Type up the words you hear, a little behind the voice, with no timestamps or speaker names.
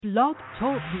Blog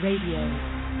Talk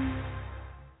Radio.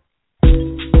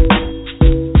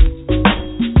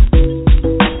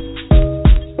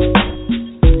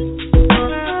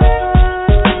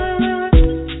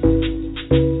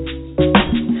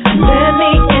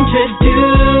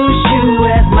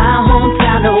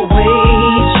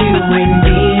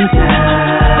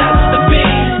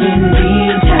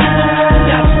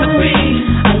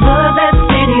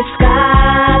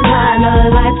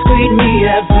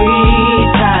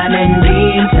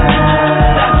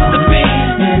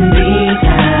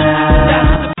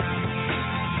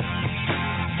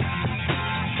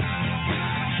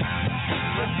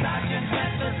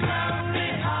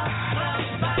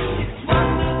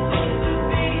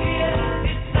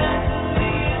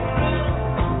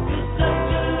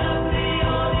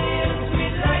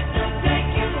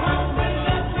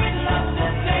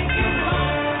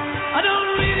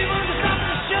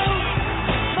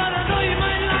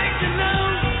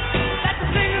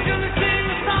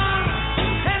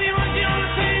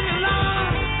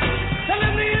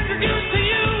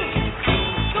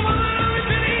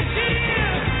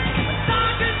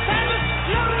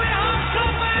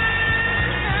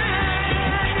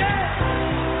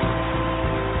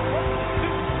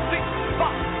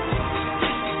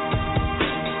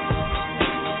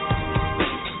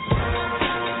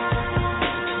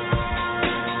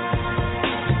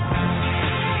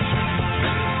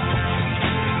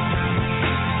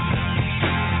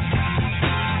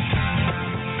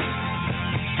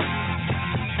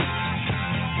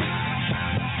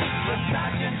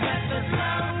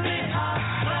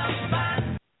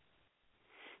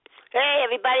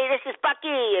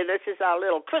 This is our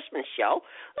little Christmas show,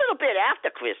 a little bit after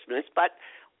Christmas, but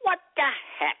what the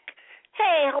heck?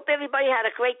 Hey, I hope everybody had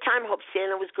a great time. Hope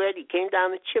Santa was good. He came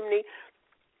down the chimney,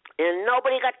 and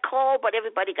nobody got cold, but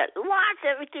everybody got lots of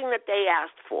everything that they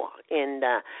asked for. And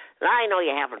I know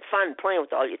you're having fun playing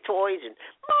with all your toys, and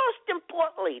most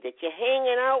importantly, that you're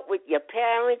hanging out with your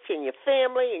parents and your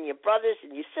family and your brothers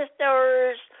and your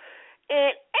sisters,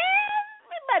 and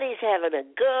everybody's having a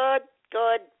good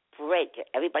break.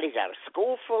 Everybody's out of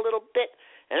school for a little bit,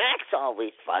 and that's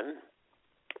always fun.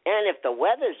 And if the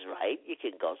weather's right, you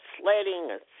can go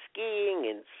sledding and skiing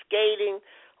and skating,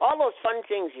 all those fun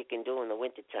things you can do in the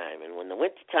wintertime. And when the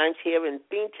wintertime's here in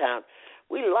Beantown,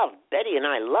 we love, Betty and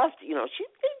I loved,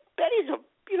 Betty's a,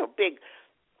 big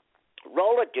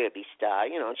roller derby star,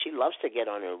 and she loves to get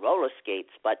on her roller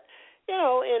skates, but,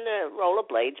 in roller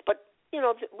blades, but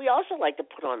we also like to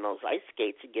put on those ice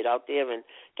skates and get out there and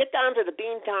get down to the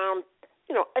Beantown,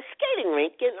 a skating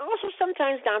rink, and also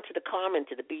sometimes down to the common,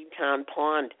 to the Beantown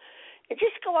pond, and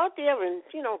just go out there and,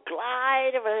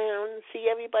 glide around and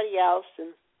see everybody else.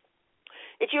 And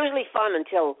it's usually fun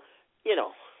until,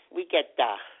 we get,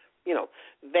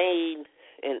 Vane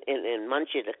and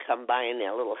Muncher to come by in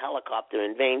their little helicopter,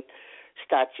 and Vane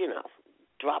starts,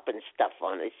 dropping stuff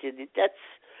on us. That's...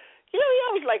 he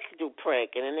always likes to do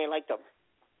pranking, and they like to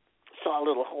saw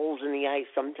little holes in the ice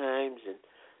sometimes, and,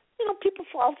 people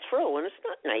fall through, and it's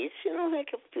not nice,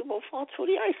 like if people fall through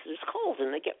the ice, there's holes,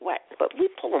 and they get wet, but we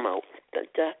pull them out. But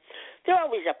they're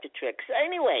always up to tricks.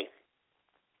 Anyway,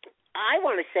 I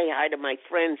want to say hi to my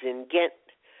friends in Ghent,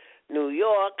 New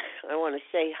York. I want to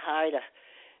say hi to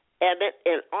Emmett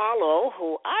and Arlo,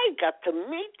 who I got to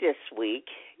meet this week.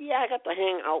 Yeah, I got to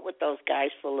hang out with those guys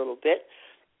for a little bit.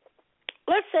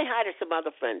 Let's say hi to some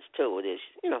other friends, too.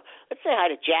 Let's say hi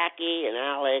to Jackie and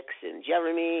Alex and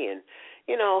Jeremy and,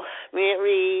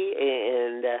 Mary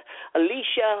and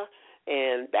Alicia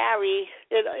and Barry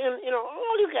and,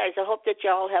 all you guys. I hope that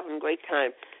you're all having a great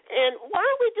time. And why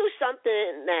don't we do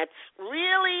something that's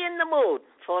really in the mood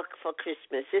for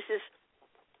Christmas? This is,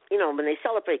 when they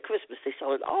celebrate Christmas, they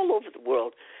celebrate all over the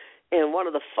world. And one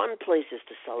of the fun places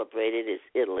to celebrate it is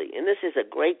Italy. And this is a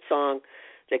great song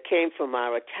that came from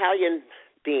our Italian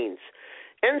beans.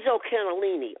 Enzo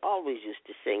Cannellini always used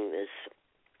to sing this,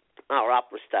 our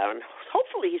opera star, and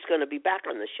hopefully he's going to be back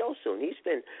on the show soon. He's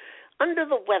been under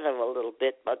the weather a little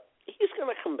bit, but he's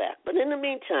going to come back. But in the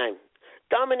meantime,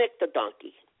 Dominic the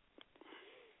Donkey.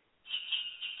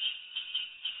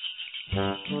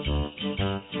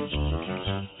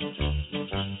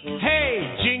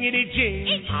 Hey, jingity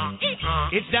jing,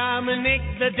 it's Dominic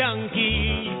the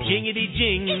donkey, jingity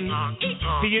jing,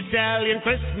 the Italian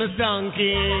Christmas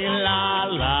donkey, la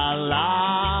la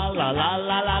la la la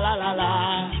la la la la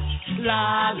la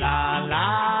la la la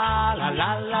la la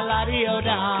la la dio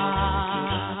da.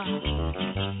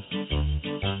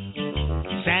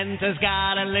 Santa's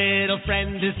got a little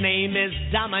friend, his name is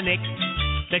Dominic,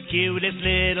 the cutest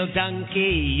little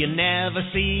donkey, you never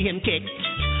see him kick.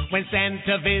 When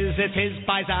Santa visits his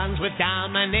paisans with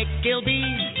Dominic, he'll be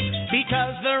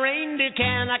because the reindeer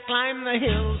cannot climb the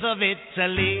hills of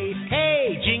Italy.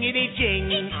 Hey,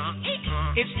 jingity-jing,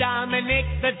 it's Dominic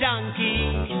the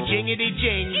donkey.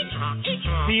 Jingity-jing,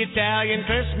 the Italian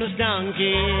Christmas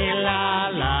donkey. La,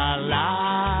 la,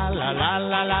 la, la, la,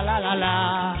 la, la, la, la,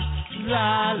 la.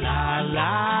 La, la,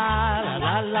 la, la,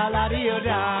 la, la, la,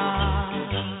 dee-o-da.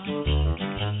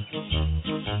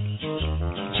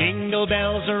 Jingle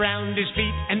bells around his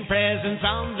feet and presents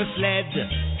on the sled.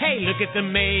 Hey, look at the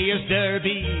mayor's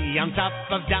derby on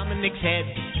top of Dominic's head.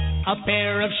 A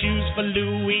pair of shoes for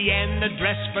Louis and a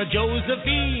dress for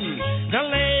Josephine. The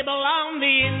label on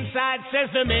the inside says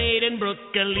they're made in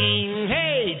Brooklyn.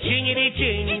 Hey,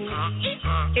 jingity-jing,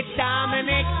 it's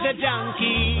Dominic the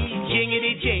donkey.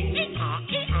 Jingity-jing,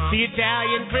 the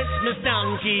Italian Christmas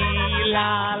donkey.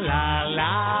 La, la,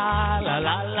 la, la,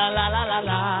 la, la, la, la, la,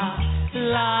 la.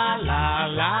 La, la,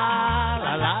 la,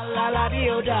 la, la, la, la,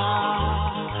 dee-o-da.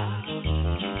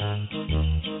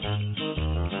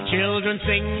 Children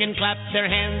sing and clap their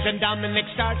hands and Dominic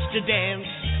starts to dance.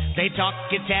 They talk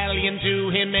Italian to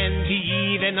him and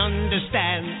he even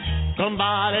understands.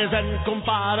 Compadres and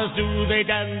compares, do they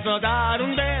dance or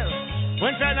da-dum-bell?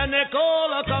 When Santa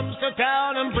Nicola comes to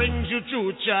town and brings you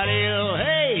chucharil.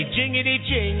 Hey,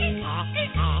 jingity-jing,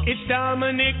 it's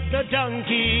Dominic the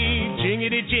donkey.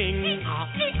 Jingity-jing,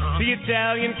 the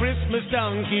Italian Christmas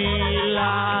donkey.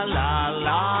 La, la,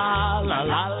 la, la,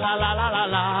 la, la, la, la, la,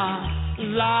 la.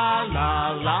 La,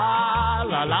 la, la,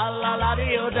 la, la, la, la,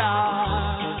 dee-o-da.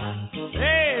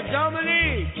 Hey,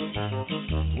 Dominic,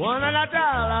 one a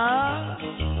Natala.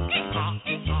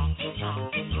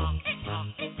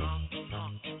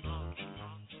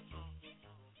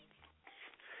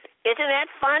 Isn't that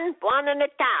fun? Buona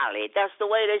Natale. That's the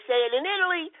way they say it in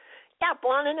Italy. Yeah,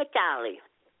 Buona Natale.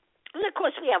 And, of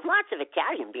course, we have lots of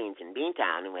Italian beans in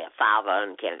Beantown. And we have fava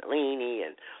and cannellini.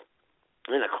 And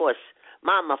of course,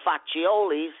 Mama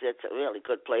Faccioli's. It's a really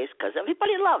good place because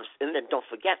everybody loves. And then don't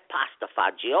forget Pasta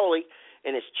Fagioli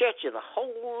in his Church of the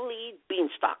Holy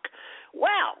Beanstalk.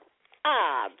 Well,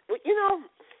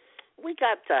 we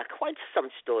got quite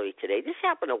some story today. This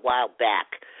happened a while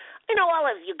back. You know, all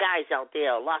of you guys out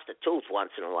there lost a tooth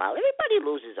once in a while. Everybody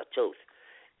loses a tooth.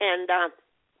 And,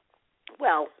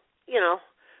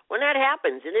 when that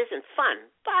happens, it isn't fun.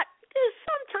 But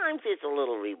sometimes there's a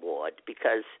little reward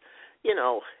because, you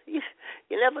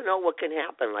never know what can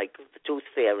happen, like the tooth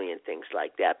fairy and things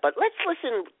like that. But let's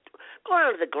listen, go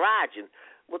down to the garage, and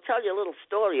we'll tell you a little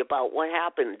story about what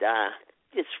happened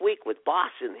this week with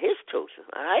Boss and his tooth,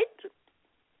 all right?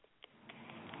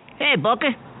 Hey,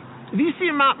 Bucky. Have you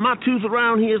seen my tooth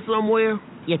around here somewhere?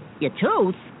 Your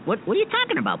tooth? What are you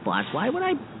talking about, boss? Why would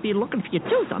I be looking for your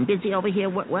tooth? I'm busy over here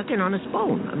working on a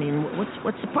spoon. I mean,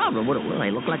 what's the problem? What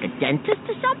I look like a dentist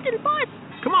or something, boss?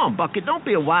 Come on, Bucky, don't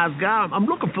be a wise guy.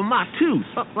 I'm looking for my tooth.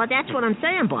 Well, that's what I'm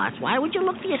saying, boss. Why would you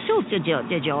look for your tooth? Did you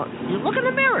look in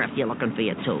the mirror if you're looking for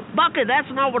your tooth? Bucky, that's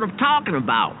not what I'm talking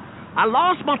about. I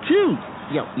lost my tooth.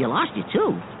 You lost your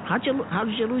tooth? How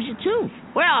did you lose your tooth?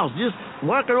 Well, I was just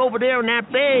working over there in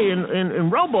that bay,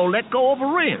 and Robo let go of a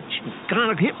wrench.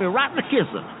 Kind of hit me right in the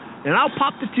kisser, and I'll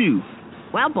pop the tooth.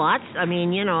 Well, boss, I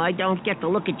mean, I don't get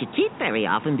to look at your teeth very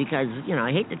often because,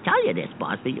 I hate to tell you this,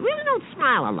 boss, but you really don't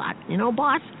smile a lot,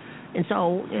 boss? And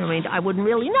so, I wouldn't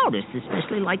really notice,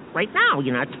 especially like right now.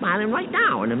 You're not smiling right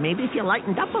now, and then maybe if you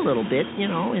lightened up a little bit,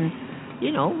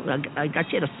 I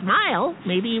got you to smile,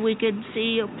 maybe we could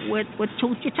see what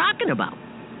tooth you're talking about.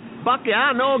 Bucky, I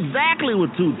know exactly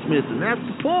what tooth's missing. That's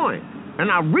the point.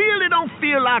 And I really don't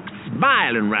feel like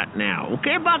smiling right now.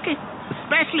 Okay, Bucky?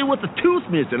 Especially with the tooth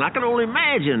missing. I can only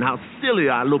imagine how silly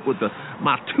I look with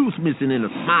my tooth missing in a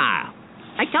smile.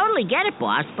 I totally get it,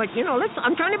 boss, but,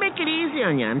 I'm trying to make it easy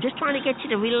on you. I'm just trying to get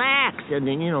you to relax, and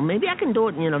then, maybe I can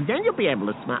do it, and, then you'll be able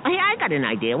to smile. Hey, I got an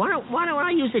idea. Why don't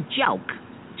I use a joke?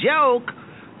 Joke?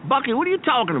 Bucky, what are you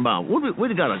talking about? We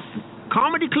got a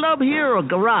comedy club here or a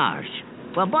garage?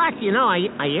 Well, boss,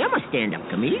 I am a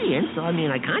stand-up comedian, so, I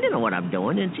kind of know what I'm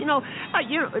doing. And,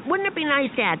 wouldn't it be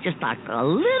nice to have just like a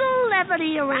little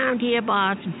levity around here,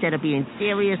 boss, instead of being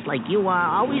serious like you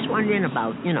are, always wondering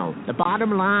about, the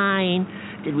bottom line.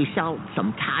 Did we sell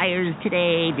some tires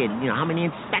today? How many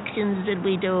inspections did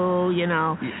we do?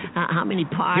 How many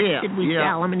parts did we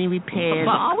sell? How many repairs?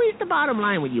 Always the bottom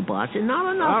line with you, boss, and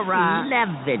not enough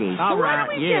levity. So why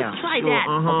don't we just try that,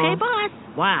 okay, boss?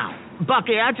 Wow.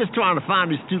 Bucky, I'm just trying to find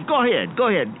this tooth. Go ahead.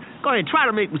 Try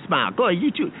to make me smile. Go ahead.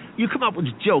 You come up with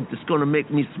a joke that's going to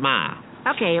make me smile.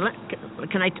 Okay,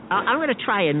 I'm going to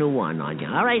try a new one on you.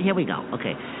 All right, here we go.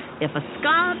 Okay. If a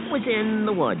skunk was in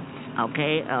the woods,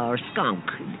 okay, or skunk,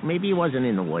 maybe he wasn't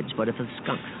in the woods, but if a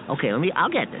skunk, Okay, I'll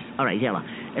get this. All right, here.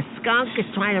 A skunk is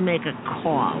trying to make a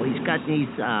call. He's got these,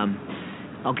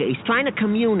 okay, he's trying to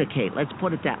communicate. Let's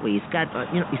put it that way. He's got,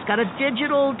 he's got a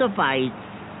digital device.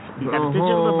 He's got a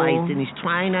digital device, and he's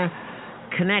trying to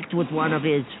connect with one of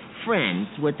his friends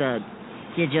with a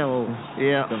digital,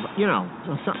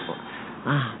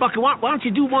 Bucky, why don't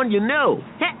you do one you know?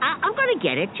 Hey, I'm going to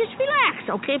get it. Just relax,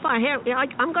 okay?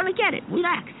 I'm going to get it.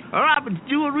 Relax. All right, but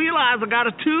you realize I got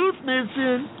a tooth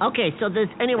missing. Okay, so there's,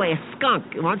 anyway, a skunk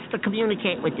wants to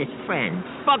communicate with his friend.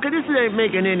 Bucky, this ain't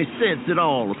making any sense at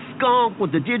all. A skunk with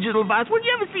a digital device. Would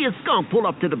you ever see a skunk pull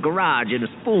up to the garage in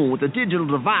a spoon with a digital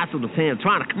device in his hand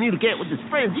trying to communicate with his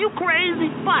friends? You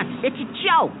crazy? Boss, it's a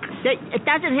joke. It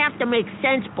doesn't have to make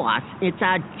sense, boss. It's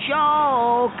a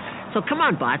joke. So come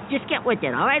on, boss, just get with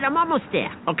it, all right? I'm almost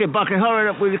there. Okay, Bucky, hurry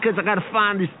up with it because I got to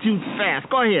find this tooth fast.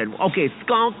 Go ahead. Okay,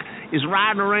 skunk is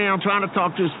riding around trying to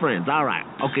talk to his friends. All right.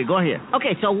 Okay, go ahead.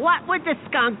 Okay, so what would the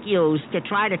skunk use to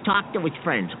try to talk to his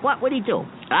friends? What would he do?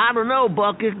 I don't know,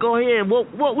 Bucky. Go ahead.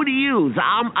 What would he use?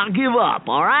 I'll give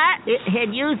up, all right?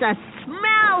 He'd use a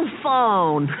smell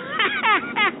phone.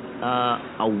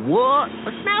 A what?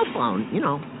 A smell phone,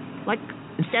 like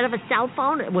instead of a cell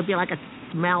phone, it would be like a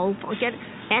smell phone. Get it?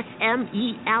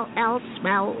 S-M-E-L-L,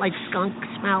 smell, like skunk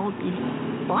smell.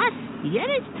 Boss, you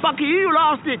get it? Bucky, you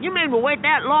lost it. You made me wait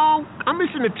that long. I'm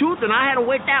missing a tooth, and I had to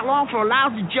wait that long for a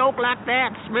lousy joke like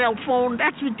that. Smell phone,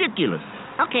 that's ridiculous.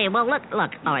 Okay, well, look.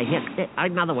 All right, here,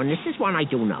 another one. This is one I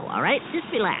do know, all right?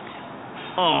 Just relax.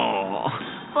 Oh,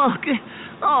 Bucky.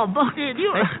 Oh, Bucky,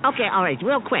 you... Okay, all right,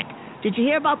 real quick. Did you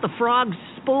hear about the frog's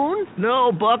spoon?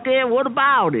 No, Bucky. What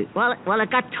about it? Well,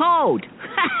 it got towed.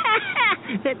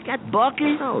 It got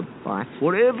Bucky, towed, boss.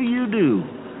 Whatever you do,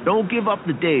 don't give up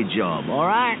the day job, all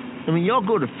right? I mean, you're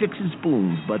good at fixing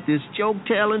spoons, but this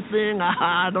joke-telling thing,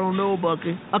 I don't know,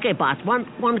 Bucky. Okay, boss, one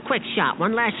quick shot,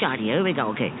 one last shot here. Here we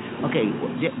go, okay. Okay,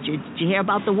 did you hear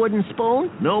about the wooden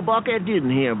spoon? No, Bucky, I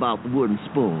didn't hear about the wooden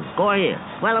spoon. Go ahead.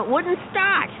 Well, it wouldn't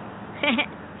start. Huh?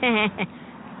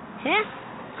 Yeah.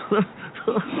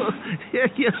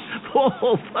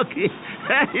 Oh, Bucky,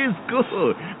 that is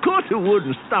good. Of course it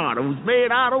wouldn't start. It was made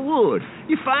out of wood.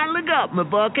 You finally got me,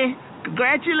 Bucky.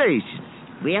 Congratulations.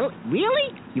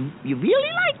 Really? You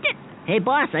really liked it? Hey,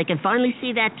 boss, I can finally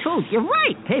see that tooth. You're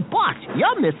right. Hey, boss,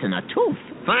 you're missing a tooth.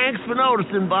 Thanks for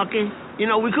noticing, Bucky.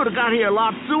 We could have got here a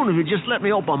lot sooner if you just let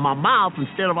me open my mouth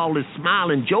instead of all this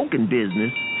smiling, joking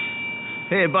business.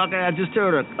 Hey, Bucky, I just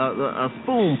heard a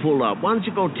spoon pull up. Why don't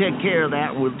you go take care of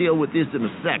that, and we'll deal with this in a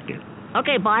second.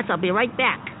 Okay, boss, I'll be right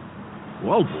back.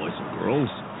 Well, boys and girls,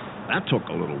 that took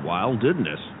a little while, didn't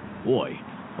it? Boy,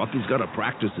 Bucky's got to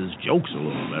practice his jokes a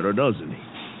little better, doesn't he?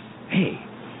 Hey,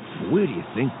 where do you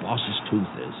think Boss's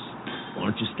tooth is? Why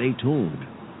don't you stay tuned?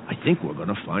 I think we're going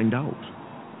to find out.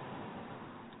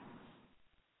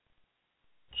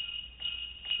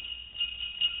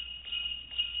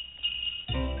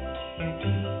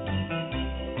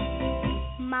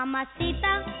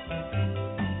 Mamacita,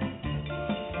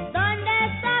 ¿dónde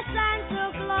está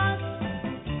Santa Claus?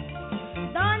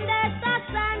 ¿Dónde está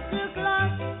Santa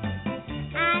Claus?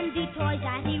 And the toys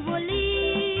that he will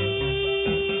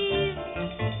leave.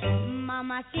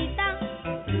 Mamacita,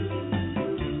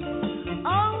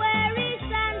 oh, where is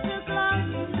Santa Claus?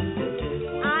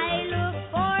 I look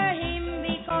for him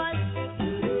because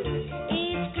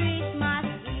it's Christmas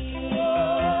Eve.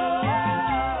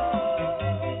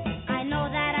 I know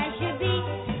that I should be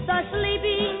so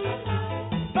sleepy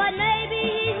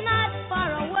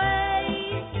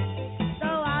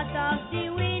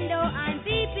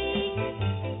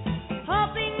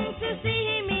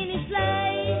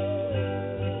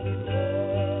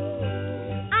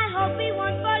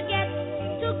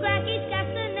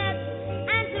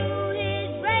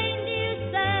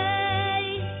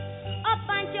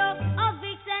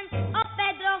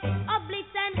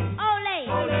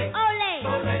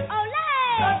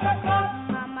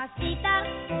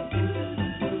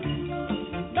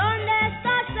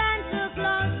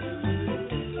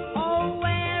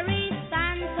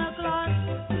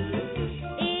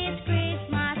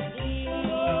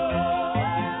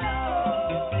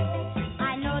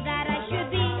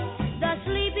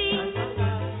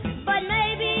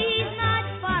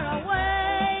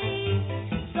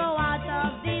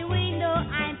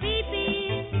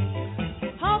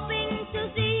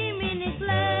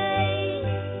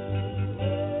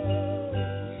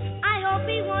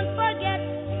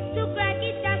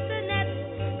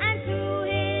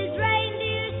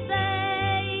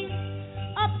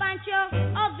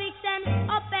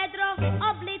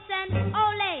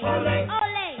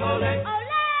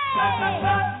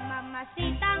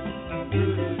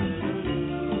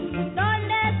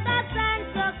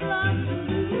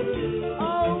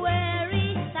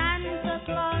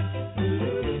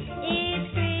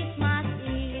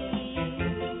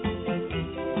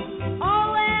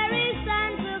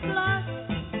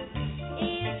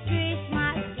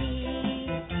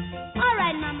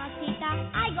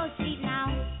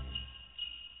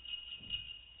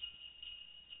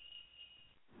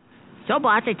So,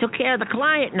 boss, I took care of the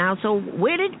client now. So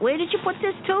where did you put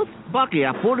this tooth? Bucky,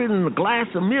 I put it in a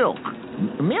glass of milk.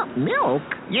 Milk?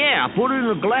 Yeah, I put it in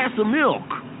a glass of milk.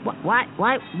 Why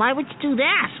would you do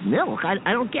that? Milk?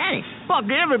 I don't get it.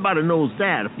 Bucky, everybody knows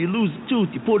that. If you lose a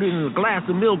tooth, you put it in a glass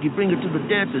of milk, you bring it to the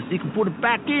dentist, he can put it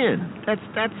back in. That's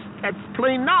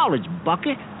plain knowledge,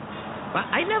 Bucky. But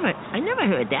I never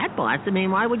heard that, boss. I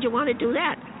mean, why would you want to do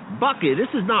that? Bucky, this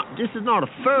is not a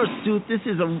first tooth. This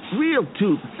is a real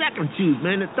tooth, second tooth,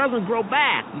 man. It doesn't grow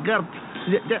back.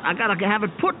 I gotta have it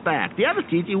put back. The other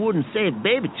teeth you wouldn't save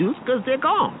baby tooth because they're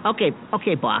gone.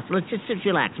 Okay, boss. Let's just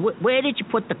relax. Where did you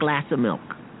put the glass of milk?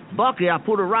 Bucky, I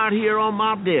put it right here on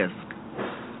my desk.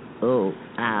 Oh,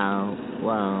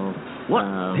 well.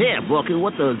 What? Here, Bucky.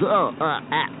 What does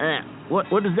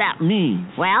What does that mean?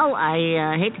 Well,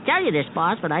 I hate to tell you this,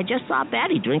 boss, but I just saw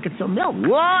Batty drinking some milk.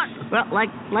 What? Well,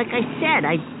 like I said,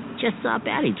 I just saw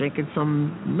Batty drinking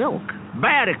some milk.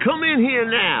 Batty, come in here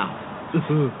now.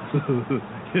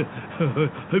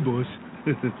 Hi, boss.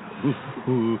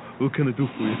 What can I do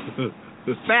for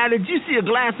you? Batty, did you see a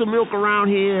glass of milk around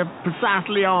here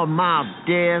precisely on my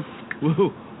desk?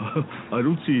 Well, I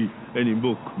don't see any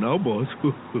milk now, boss.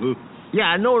 Yeah,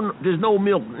 I know there's no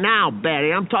milk now,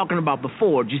 Batty. I'm talking about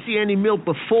before. Did you see any milk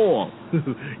before?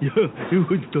 Yeah, it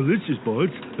was delicious,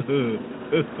 boss.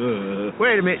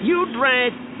 Wait a minute. You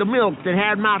drank the milk that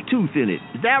had my tooth in it.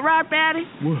 Is that right, Batty?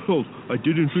 Well, I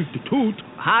didn't drink the tooth.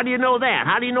 How do you know that?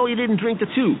 How do you know you didn't drink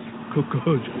the tooth?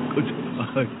 Because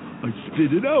I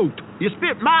spit it out. You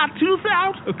spit my tooth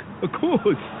out? Of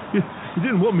course. You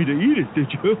didn't want me to eat it,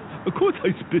 did you? Of course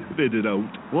I spit it out.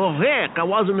 Well, heck, I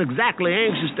wasn't exactly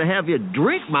anxious to have you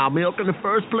drink my milk in the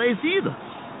first place either.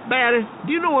 Batty,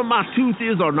 do you know where my tooth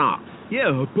is or not?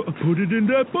 Yeah, I put it in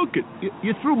that bucket.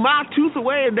 You threw my tooth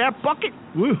away in that bucket?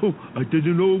 Well, I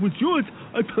didn't know it was yours.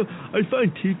 I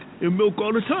find teeth in milk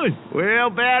all the time. Well,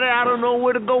 Batty, I don't know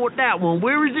where to go with that one.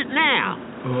 Where is it now?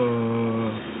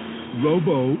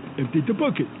 Robo emptied the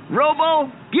bucket.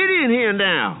 Robo, get in here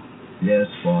now.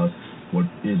 Yes, boss. What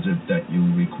is it that you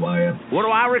require? What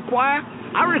do I require?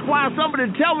 I require somebody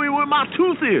to tell me where my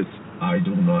tooth is. I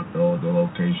do not know the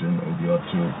location of your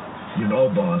tooth. You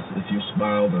know, boss, if you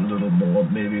smiled a little more,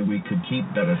 maybe we could keep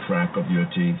better track of your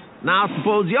teeth. Now, I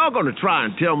suppose you're going to try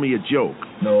and tell me a joke.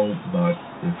 No, but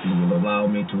if you will allow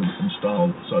me to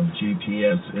install some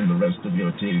GPS in the rest of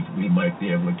your teeth, we might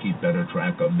be able to keep better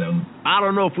track of them. I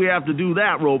don't know if we have to do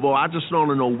that, Robo. I just want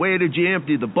to know, where did you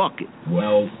empty the bucket?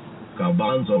 Well,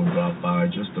 Garbanzo dropped by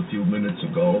just a few minutes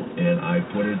ago, and I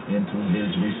put it into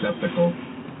his receptacle.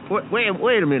 Wait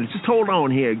a minute. Just hold on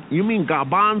here. You mean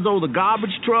Garbanzo, the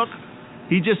garbage truck?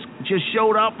 He just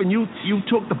showed up, and you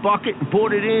took the bucket and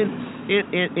put it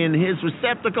in his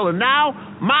receptacle, and now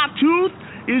my tooth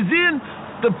is in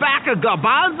the back of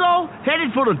Garbanzo,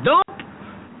 headed for the dump?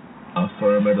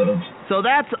 Affirmative. So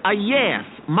that's a yes.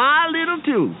 My little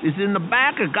tooth is in the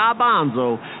back of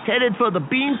Garbanzo, headed for the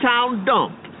Beantown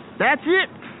dump. That's it?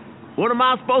 What am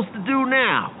I supposed to do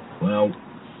now? Well,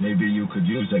 maybe you could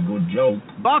use a good joke.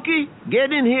 Bucky,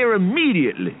 get in here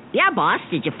immediately. Yeah, boss.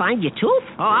 Did you find your tooth?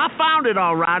 Oh, I found it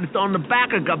all right. It's on the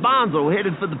back of Garbanzo,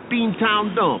 headed for the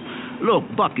Beantown dump.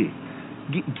 Look, Bucky,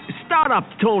 start up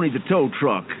Tony the tow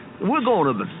truck. We're going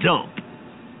to the dump.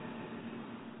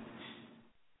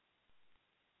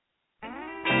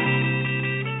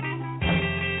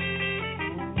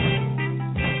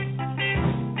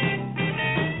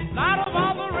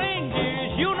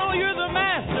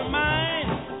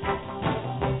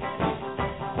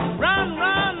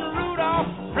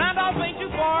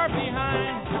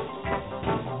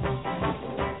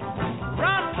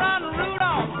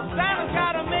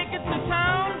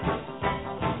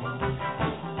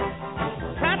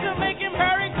 Make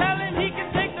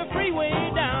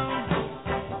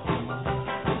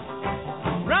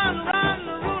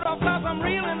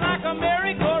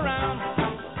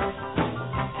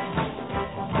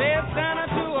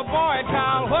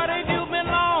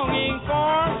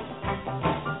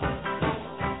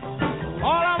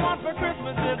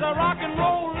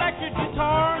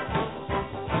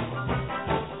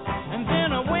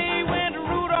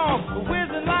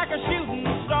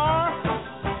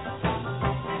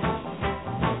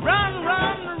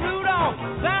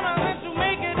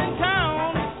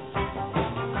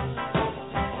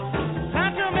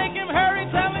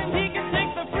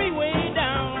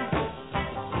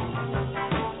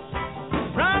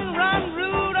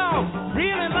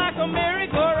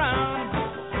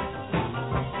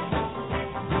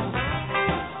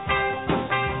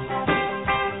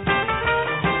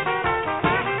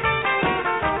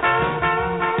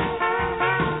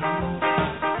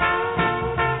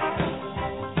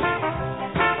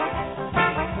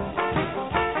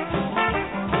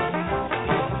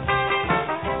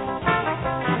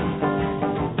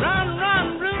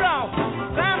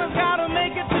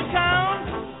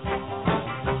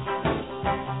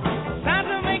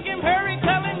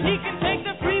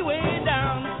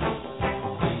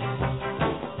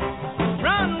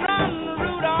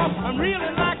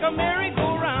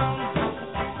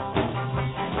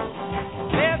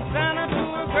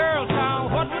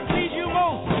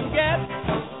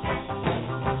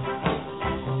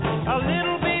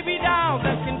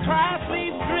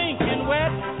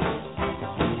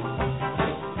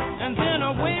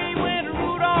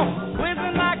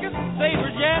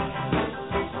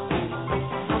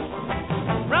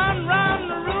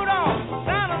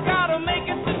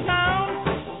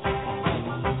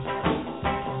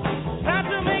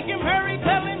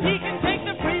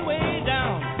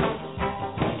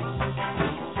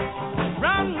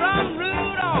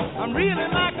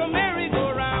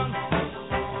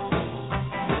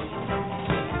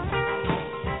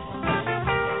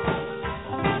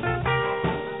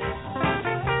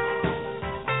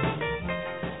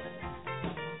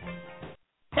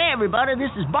Hey, everybody,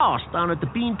 this is Boss down at the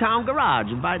Beantown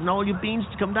garage, inviting all your beans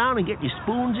to come down and get your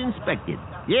spoons inspected.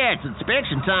 Yeah, it's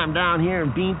inspection time down here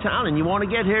in Beantown, and you want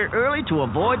to get here early to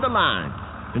avoid the line.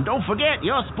 And don't forget,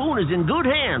 your spoon is in good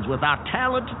hands with our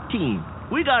talented team.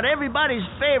 We got everybody's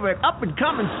favorite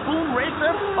up-and-coming spoon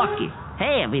racer, Bucky.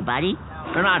 Hey, everybody.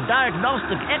 And our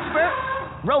diagnostic expert,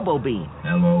 Robo Bean.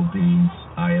 Hello, Beans.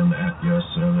 I am at your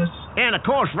service. And, of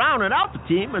course, rounding out the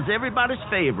team is everybody's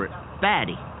favorite,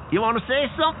 Batty. You want to say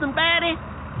something, Batty?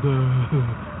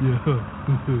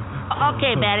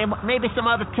 Okay, Batty, maybe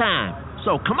some other time.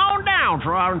 So come on down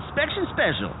for our inspection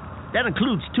special. That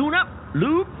includes tune-up,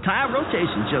 lube, tire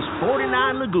rotation, just 49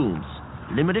 legumes.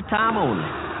 Limited time only.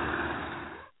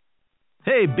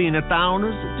 Hey,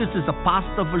 Beantowners, this is a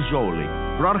pasta fagioli,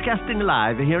 broadcasting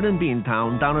live here in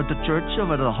Beantown down at the Church of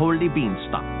the Holy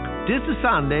Beanstalk. This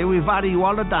Sunday, we invite you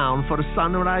all down for the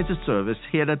sunrise service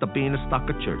here at the Beanstalk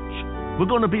Church. We're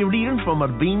going to be reading from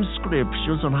our Bean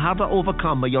scriptures on how to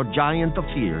overcome your giant of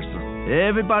fears.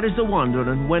 Everybody's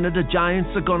wondering when the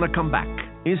giants are going to come back.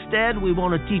 Instead, we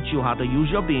want to teach you how to use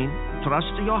your bean,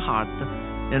 trust your heart,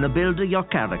 and build your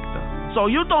character. So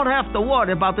you don't have to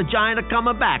worry about the giant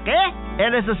coming back, eh?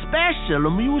 And as a special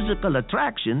musical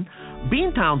attraction,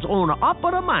 Beantown's own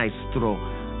opera maestro,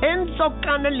 Enzo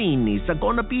Cannellini's are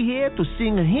going to be here to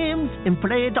sing hymns and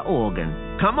play the organ.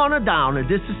 Come on down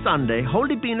this Sunday,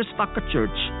 Holy Beanstalk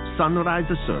Church, sunrise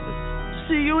service.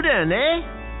 See you then, eh?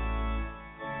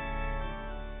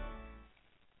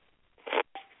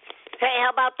 Hey, how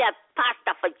about that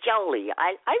pasta fagioli?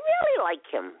 I really like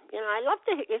him. You know, I love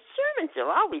his sermons are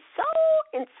always so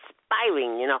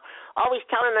inspiring, you know, always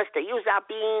telling us to use our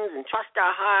beans and trust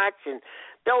our hearts and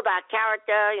build our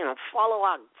character, you know, follow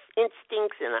our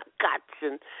instincts and our guts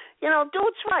and, you know, do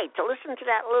what's right, to listen to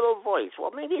that little voice.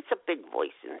 Well, maybe it's a big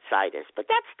voice inside us, but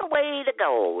that's the way to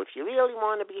go if you really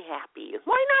want to be happy.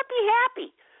 Why not be happy?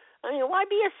 I mean, why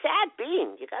be a sad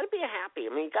being? You got to be happy.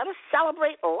 I mean, you got to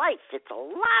celebrate life. It's a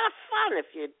lot of fun if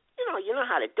you know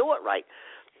how to do it right.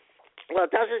 Well,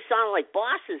 it doesn't sound like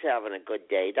Boss is having a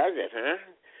good day, does it, huh?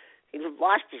 He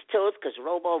lost his tooth because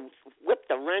Robo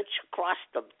whipped a wrench across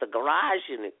the garage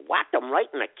and whacked him right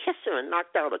in the kisser and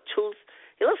knocked out a tooth.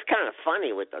 He looks kind of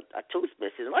funny with a tooth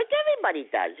missing, like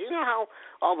everybody does. You know how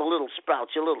all the little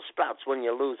sprouts when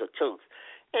you lose a tooth.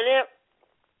 And then,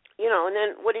 you know, and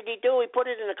then what did he do? He put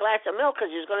it in a glass of milk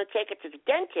because he was going to take it to the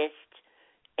dentist,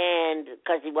 and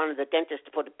because he wanted the dentist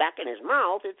to put it back in his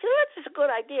mouth. It's that's a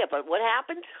good idea, but what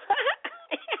happened?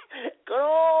 Good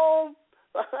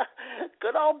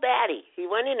old Batty. He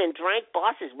went in and drank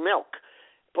Boss's milk.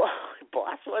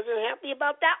 Boss wasn't happy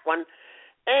about that one.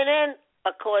 And then,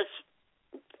 of course,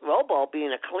 Robo,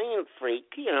 being a clean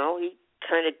freak, you know, he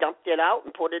kind of dumped it out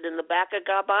and put it in the back of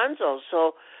Garbanzo.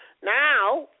 So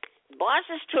now,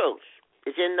 Boss's tooth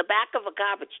is in the back of a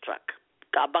garbage truck,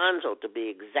 Garbanzo to be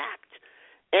exact,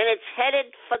 and it's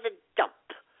headed for the dump.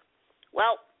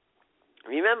 Well,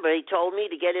 remember, he told me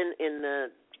to get in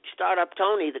the start up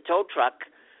Tony, the tow truck,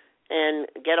 and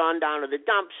get on down to the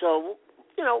dump. So,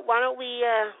 you know, why don't we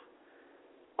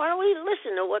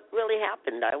listen to what really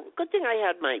happened? Good thing I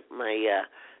had my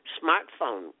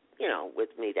smartphone, you know, with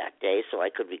me that day, so I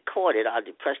could record it. I'll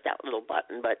depress that little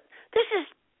button. But this is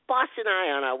Boss and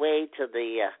I on our way to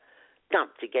the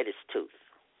dump to get his tooth.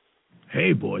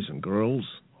 Hey, boys and girls.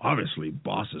 Obviously,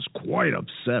 Boss is quite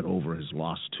upset over his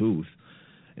lost tooth,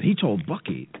 and he told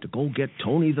Bucky to go get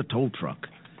Tony the tow truck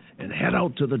and head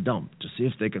out to the dump to see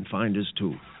if they can find his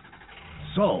tooth.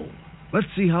 So, let's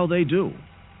see how they do.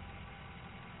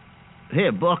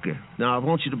 Hey, Bucky, now I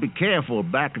want you to be careful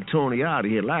backing Tony out of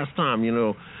here. Last time,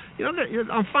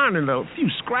 I'm finding a few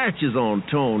scratches on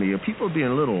Tony. People are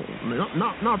being a little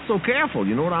not so careful,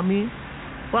 you know what I mean?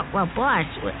 Well, Boss,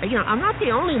 I'm not the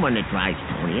only one that drives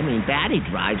Tony. I mean, Batty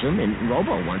drives him, and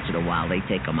Robo once in a while they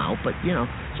take him out. But,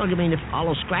 so I mean, if all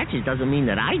those scratches doesn't mean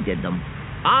that I did them.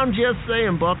 I'm just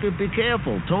saying, Bucky, be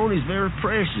careful. Tony's very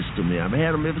precious to me. I've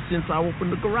had him ever since I opened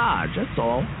the garage. That's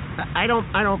all. I don't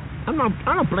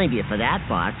blame you for that,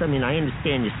 Boss. I mean, I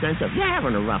understand your sense of you're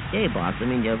having a rough day, Boss. I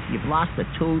mean, you've lost a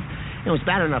tooth. It was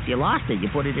bad enough you lost it. You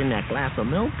put it in that glass of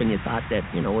milk, and you thought that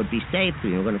it would be safe.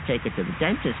 You were going to take it to the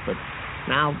dentist, but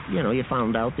now you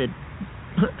found out that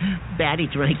Batty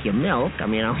drank your milk. I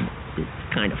mean, it's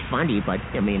kind of funny, but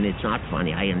I mean, it's not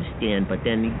funny. I understand. But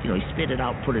then he spit it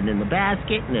out, put it in the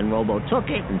basket, and then Robo took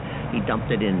it and he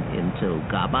dumped it into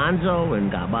Garbanzo,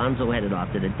 and Garbanzo headed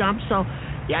off to the dump. So,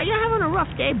 yeah, you're having a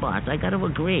rough day, Boss. I got to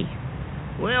agree.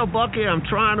 Well, Bucky, I'm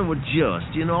trying to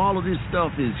adjust. All of this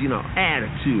stuff is,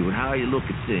 attitude, how you look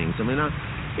at things. I mean,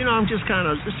 I'm just kind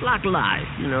of, it's like life.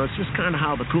 It's just kind of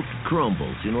how the cookie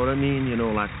crumbles. You know what I mean?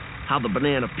 Like how the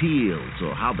banana peels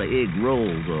or how the egg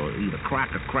rolls or the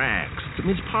cracker cracks. I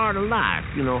mean, it's part of life,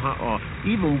 you know, or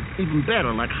even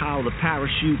better, like how the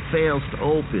parachute fails to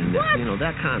open, you know,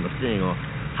 that kind of thing, or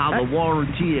how the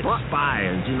warranty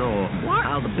expires, you know, or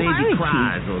how the baby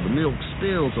cries or the milk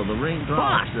spills or the rain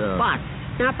drops. Boss,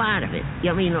 snap out of it.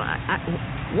 I mean,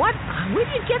 what? Where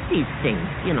do you get these things?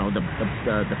 You know, the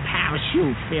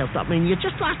parachute fails to. I mean, you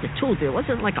just lost a tooth. It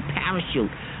wasn't like a parachute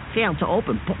failed to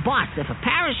open. Boss, if a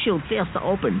parachute fails to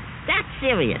open, that's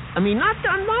serious. I mean,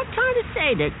 I'm not trying to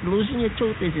say that losing your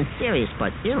tooth isn't serious,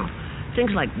 but, you know,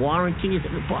 things like warranties.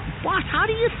 Boss, how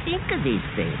do you think of these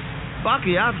things?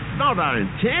 Bucky, I'm not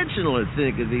intentionally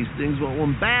think of these things, but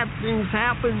when bad things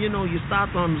happen, you know, you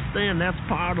start to understand that's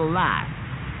part of life.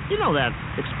 You know that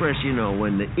expression, you know,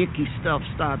 when the icky stuff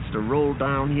starts to roll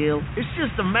downhill? It's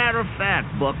just a matter of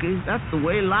fact, Bucky. That's the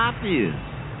way life is.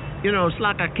 You know, it's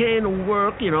like I came to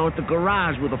work, you know, at the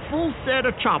garage with a full set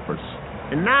of choppers,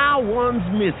 and now one's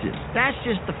missing. That's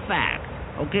just the fact.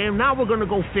 Okay, now we're going to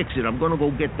go fix it. I'm going to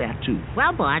go get that, too.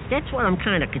 Well, boss, that's what I'm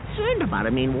kind of concerned about. I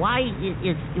mean, why do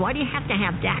you have to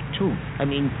have that tooth? I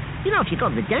mean, you know, if you go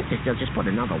to the dentist, they'll just put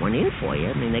another one in for you.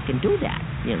 I mean, they can do that.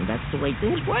 You know, that's the way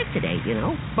things work today, you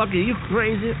know. Bucky, are you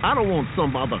crazy? I don't want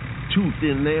some other tooth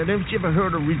in there. Haven't you ever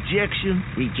heard of rejection?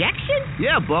 Rejection?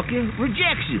 Yeah, Bucky,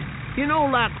 rejection. You know,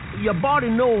 like, your body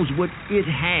knows what it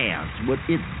has, what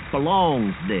it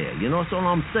belongs there. You know, that's all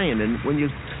I'm saying. And when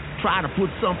you try to put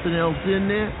something else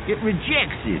in there, it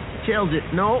rejects it. Tells it,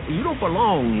 no, you don't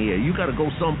belong here. You got to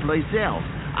go someplace else.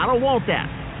 I don't want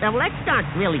that. Well, that's not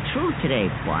really true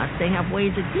today, boss. They have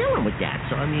ways of dealing with that.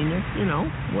 So, I mean, you know,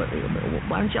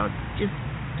 why don't y'all just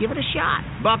give it a shot?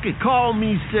 Bucky, call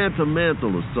me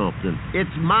sentimental or something.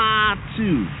 It's my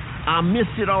tooth. I miss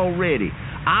it already.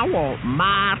 I want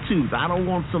my tooth. I don't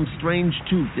want some strange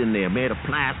tooth in there made of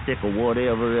plastic or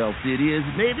whatever else it is.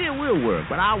 Maybe it will work,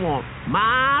 but I want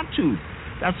my tooth.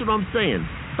 That's what I'm saying.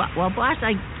 But, well, boss,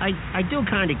 I do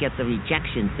kind of get the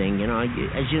rejection thing, you know.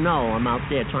 As you know, I'm out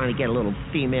there trying to get a little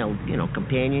female, you know,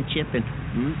 companionship, and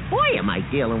boy, am I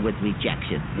dealing with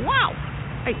rejection. Wow.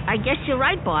 I guess you're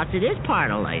right, boss. It is part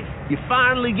of life. You're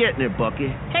finally getting it, Bucky.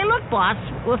 Hey, look, boss.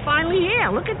 We're finally here.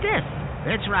 Look at this.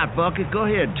 That's right, Bucky. Go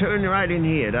ahead, turn right in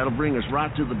here. That'll bring us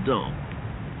right to the dump.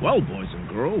 Well, boys and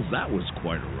girls, that was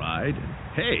quite a ride. And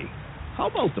hey, how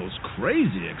about those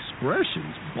crazy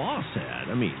expressions Boss had?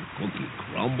 I mean, cookie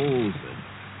crumbles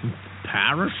and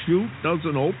parachute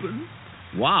doesn't open.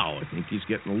 Wow, I think he's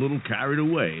getting a little carried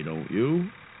away, don't you?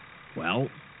 Well,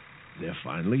 they're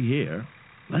finally here.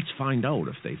 Let's find out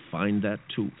if they find that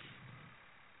tooth.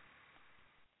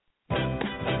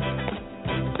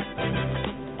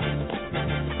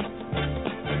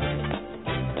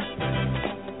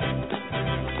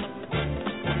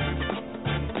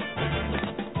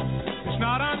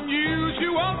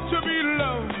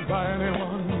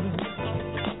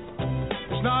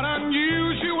 It's not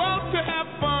unusual to have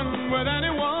fun with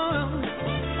anyone,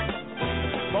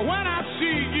 but when I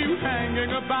see you hanging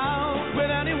about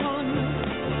with anyone,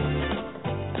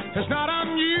 it's not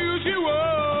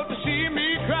unusual to see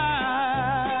me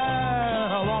cry.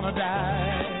 I wanna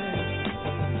die.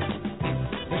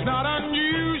 It's not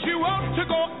unusual to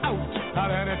go out at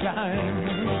any time,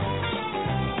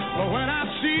 but when I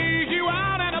see you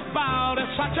out and about,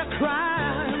 it's such a crime.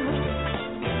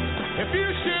 If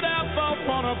you should ever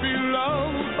wanna be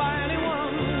loved by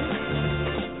anyone,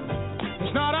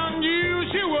 it's not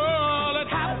unusual, it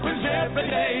happens every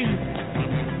day.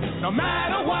 No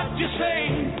matter what you say,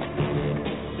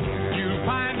 you'll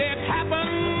find it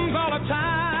happens all the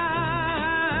time.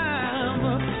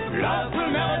 Love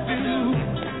will never do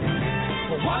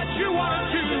what you wanna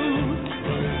do.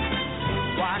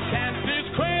 Why can't this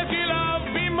crazy love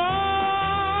be more?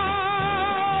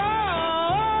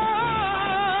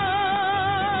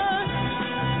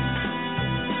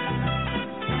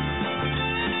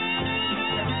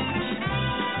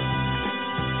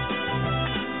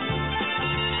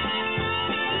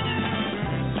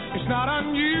 It's not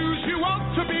unusual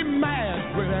to be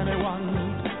mad with anyone.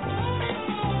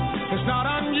 It's not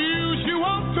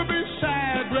unusual to be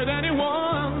sad with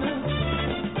anyone.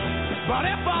 But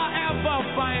if I ever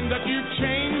find that you've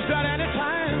changed at any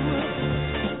time,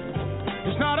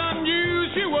 it's not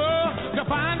unusual to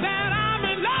find that I'm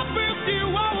in love with you.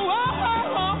 Oh, oh,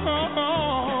 oh, oh, oh, oh,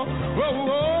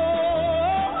 oh.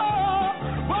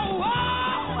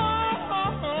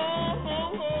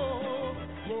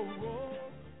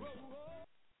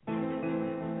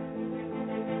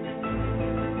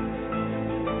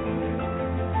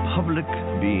 Public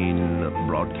Bean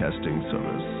Broadcasting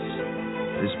Service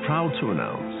is proud to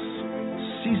announce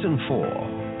Season 4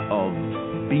 of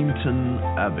Beantown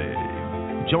Abbey.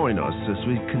 Join us as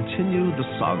we continue the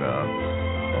saga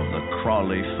of the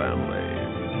Crawley family,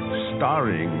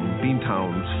 starring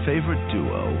Beantown's favorite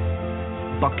duo,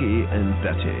 Bucky and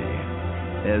Batty,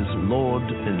 as Lord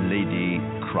and Lady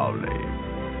Crowley.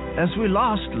 As we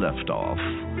last left off,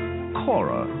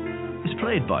 Cora, is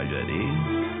played by Batty,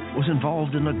 was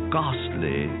involved in a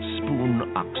ghastly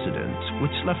spoon accident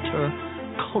which left her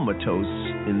comatose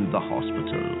in the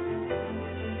hospital.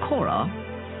 Cora,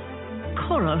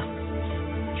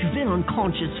 you've been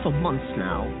unconscious for months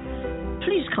now.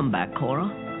 Please come back, Cora.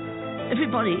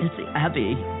 Everybody at the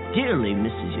Abbey dearly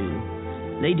misses you.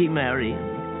 Lady Mary,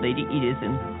 Lady Edith,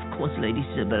 and of course Lady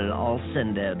Sybil all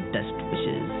send their best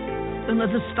wishes. And the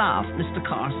staff, Mr.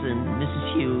 Carson, Mrs.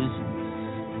 Hughes,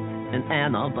 and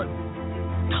Anna, but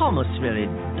Thomas really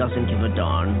doesn't give a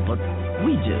darn, but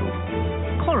we do.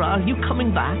 Cora, are you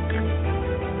coming back?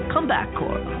 Come back,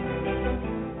 Cora.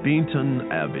 Beantown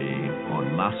Abbey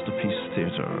on Masterpiece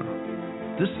Theater,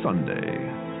 this Sunday,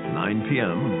 9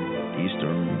 p.m.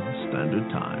 Eastern Standard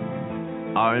Time.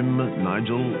 I'm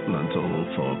Nigel Lentil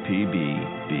for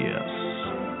PBBS.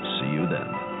 See you then.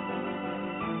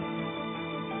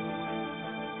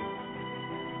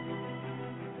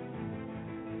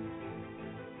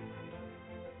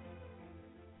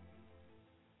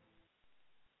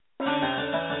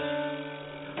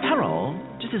 Hello,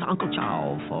 this is Uncle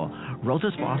Chow for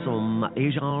Lotus Blossom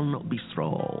Asian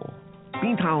Bistro,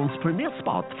 Beantown's premier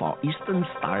spot for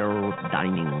Eastern-style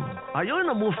dining. Are you in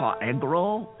the mood for egg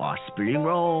roll, or spring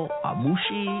roll, or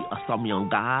mushi, or some young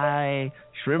guy,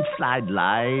 shrimp fried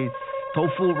rice,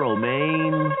 tofu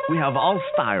romaine? We have all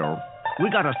style. We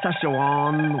got a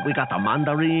Szechuan, we got a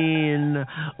mandarin,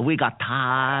 we got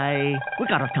Thai, we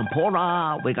got a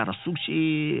tempura, we got a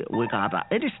sushi, we got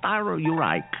any style you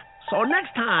like. So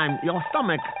next time your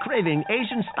stomach craving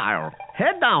Asian style,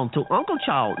 head down to Uncle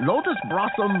Chow Lotus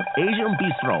Blossom Asian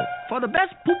Bistro for the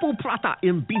best poo-poo prata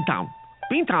in Beantown.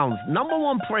 Beantown's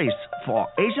 #1 place for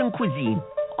Asian cuisine.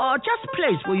 Or just a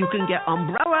place where you can get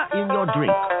umbrella in your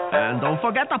drink. And don't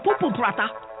forget the poo-poo prata.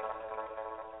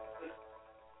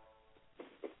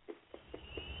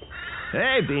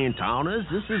 Hey, Beantowners,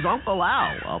 this is Uncle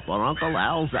Al up on Uncle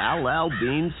Al's Al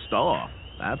Bean store.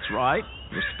 That's right,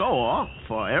 the store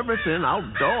for everything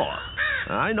outdoor.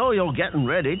 I know you're getting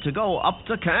ready to go up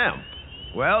to camp.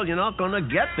 Well, you're not going to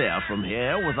get there from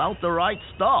here without the right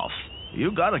stuff.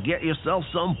 You got to get yourself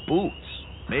some boots,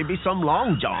 maybe some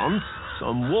long johns,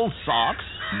 some wool socks,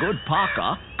 good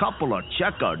parka, couple of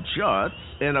checkered shirts,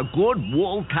 and a good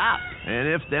wool cap. And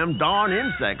if them darn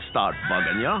insects start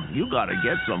bugging you got to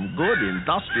get some good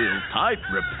industrial-type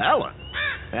repellent.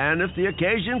 And if the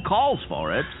occasion calls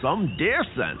for it, some deer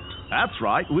scent. That's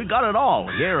right, we got it all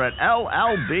here at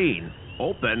LL Bean.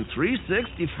 Open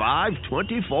 365,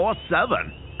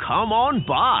 24/7. Come on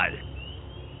by.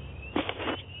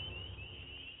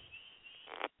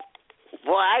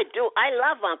 Boy, I do. I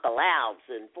love Uncle Al's,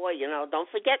 and boy, don't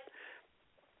forget,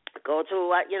 go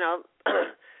to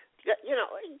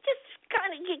just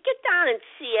kind of get down and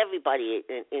see everybody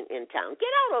in town.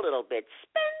 Get out a little bit,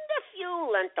 spend a few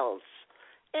lentils,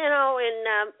 and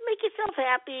make yourself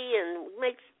happy and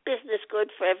make business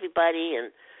good for everybody.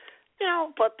 And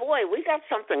but boy, we got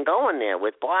something going there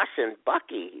with Boss and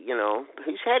Bucky. They're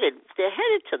headed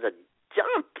to the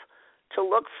dump to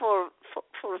look for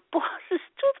Boss's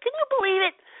tooth. Can you believe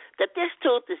it? That this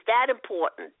tooth is that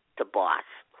important to Boss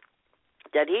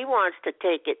that he wants to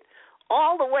take it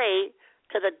all the way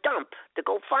to the dump to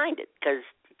go find it because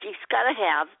he's got to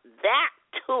have that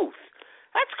tooth.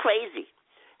 That's crazy.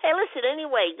 Hey, listen,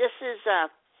 anyway, this is,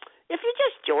 if you're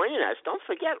just joining us, don't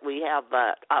forget we have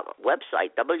our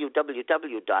website,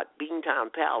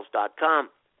 www.beantownpals.com.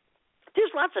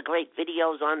 There's lots of great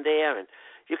videos on there, and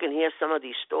you can hear some of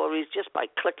these stories just by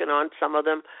clicking on some of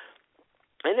them.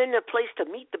 And then a place to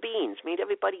meet the Beans, meet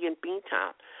everybody in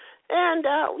Beantown. And,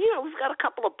 we've got a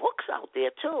couple of books out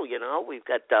there, too, We've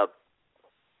got,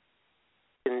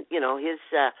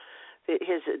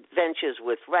 his adventures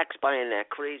with Rex buying that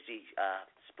crazy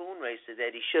spoon racer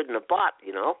that he shouldn't have bought,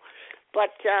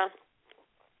 But,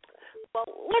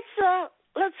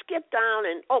 let's get down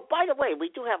and, oh, by the way, we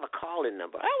do have a call-in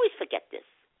number. I always forget this,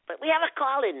 but we have a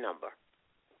call-in number.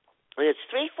 And it's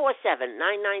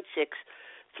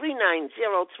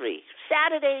 347-996-3903.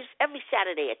 Saturdays, every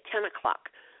Saturday at 10 o'clock.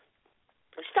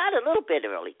 We started a little bit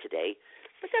early today,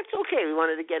 but that's okay. We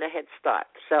wanted to get a head start.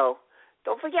 So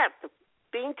don't forget, the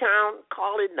Beantown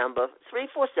call-in number,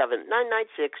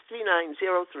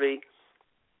 347-996-3903.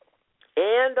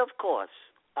 And, of course,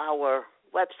 our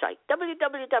website,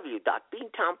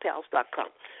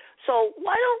 www.beantownpals.com. So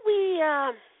why don't we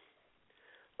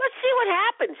let's see what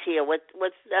happens here with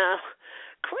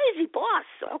Crazy Boss,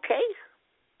 okay?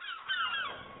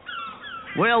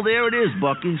 Well, there it is,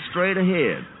 Bucky, straight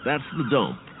ahead. That's the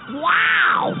dump.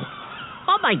 Wow!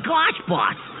 Oh, my gosh,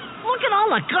 boss. Look at all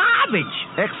the garbage.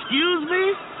 Excuse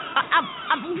me?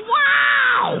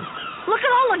 Wow! Look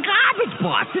at all the garbage,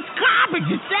 boss. It's garbage.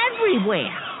 It's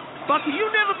everywhere. Bucky, you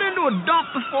never been to a dump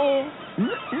before?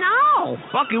 No.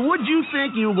 Bucky, what'd you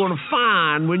think you were going to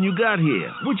find when you got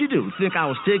here? What'd you do? Think I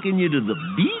was taking you to the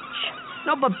beach?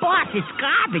 No, but boss, it's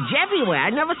garbage everywhere. I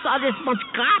never saw this much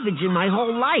garbage in my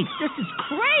whole life. This is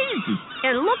crazy.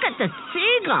 And look at the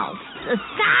seagulls. There's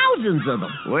thousands of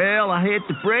them. Well, I hate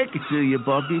to break it to you,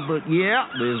 Bucky, but yeah,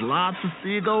 there's lots of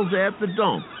seagulls at the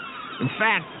dump. In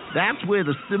fact, that's where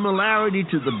the similarity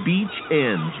to the beach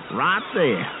ends, right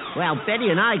there. Well, Betty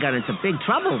and I got into big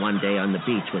trouble one day on the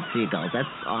beach with seagulls. That's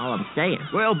all I'm saying.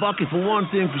 Well, Bucky, for one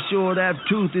thing for sure, that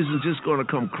tooth isn't just going to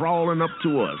come crawling up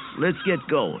to us. Let's get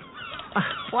going.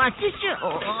 Boss, this is...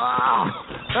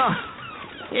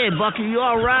 Hey, Bucky, you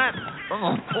all right?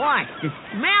 Oh, boss, the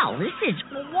smell. This is...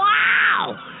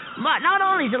 Wow! Not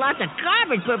only is there lots of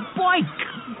garbage, but, boy,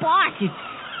 boss, it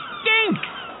stinks.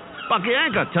 Bucky, I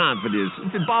ain't got time for this.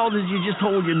 If it bothers you, just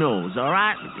hold your nose, all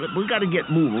right? We got to get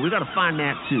moving. We got to find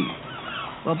that tooth.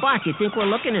 Well, boss, you think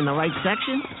we're looking in the right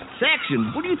section?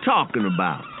 Section? What are you talking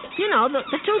about? You know, the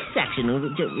tooth section.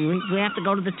 We have to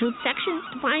go to the tooth section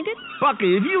to find it?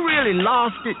 Bucky, if you really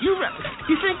lost it, you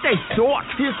think they sort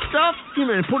this stuff? You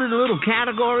know, they put it in little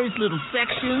categories, little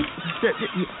sections?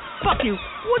 Bucky,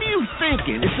 what are you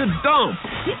thinking? It's a dump.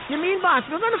 You mean, boss,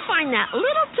 we're going to find that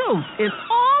little tooth in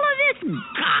all of this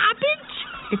garbage?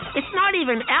 It's not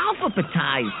even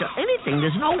alphabetized or anything.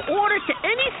 There's no order to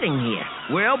anything here.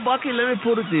 Well, Bucky, let me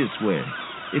put it this way.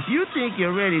 If you think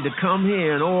you're ready to come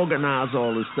here and organize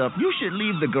all this stuff, you should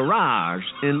leave the garage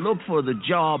and look for the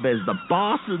job as the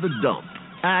boss of the dump.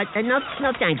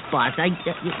 No thanks, boss.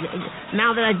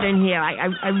 Now that I've been here,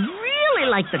 I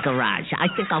really like the garage. I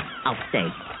think I'll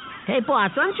stay. Hey,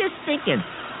 boss, I'm just thinking.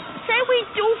 Say we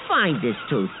do find this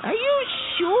tooth. Are you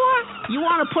sure you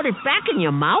want to put it back in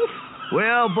your mouth?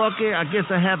 Well, Bucky, I guess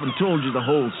I haven't told you the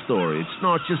whole story. It's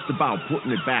not just about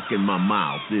putting it back in my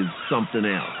mouth. There's something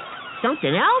else.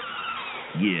 Something else?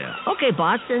 Yeah. Okay,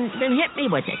 boss, then hit me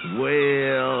with it.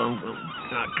 Well,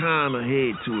 I kind of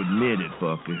hate to admit it,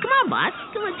 Bucky. Come on, boss.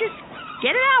 Come on, just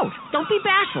get it out. Don't be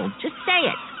bashful. Just say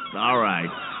it. All right.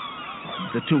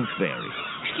 The Tooth Fairy.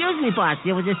 Excuse me, boss.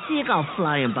 There was a seagull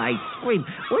flying by. Scream.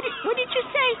 What did you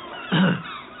say?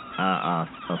 I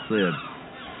said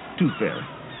Tooth Fairy.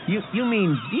 You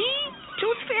mean the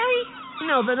Tooth Fairy? You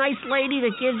know, the nice lady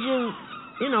that gives you,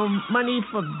 money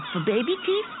for baby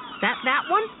teeth? That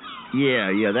one?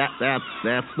 Yeah,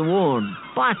 that's the one.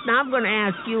 Boss, now I'm going to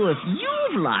ask you if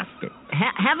you've lost it.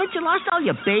 Haven't you lost all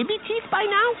your baby teeth by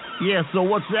now? Yeah, so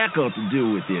what's that got to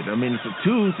do with it? I mean, it's a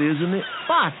tooth, isn't it?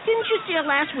 Boss, didn't you see her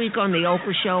last week on the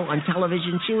Oprah show on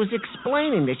television? She was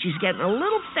explaining that she's getting a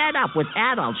little fed up with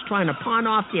adults trying to pawn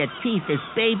off their teeth as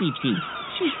baby teeth.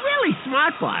 She's really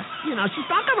smart, boss. She's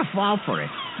not going to fall for it.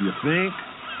 You think?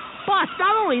 Boss,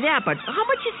 not only that, but how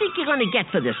much you think you're going to get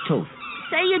for this tooth?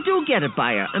 Say you do get it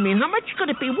by her. I mean, how much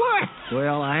could it be worth?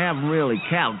 Well, I haven't really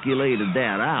calculated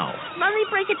that out. Let me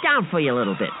break it down for you a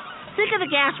little bit. Think of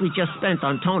the gas we just spent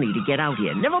on Tony to get out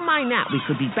here. Never mind that. We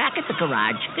could be back at the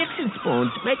garage, fixing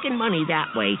spoons, making money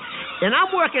that way. And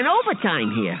I'm working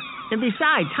overtime here. And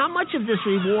besides, how much of this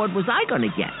reward was I going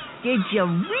to get? Did you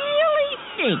really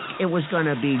think it was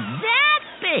going to be that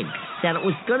big? That it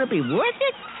was going to be worth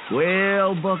it?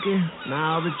 Well, Bucky,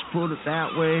 now that you put it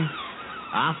that way,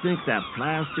 I think that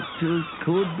plastic tooth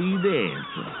could be the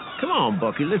answer. Come on,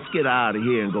 Bucky, let's get out of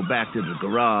here and go back to the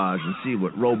garage and see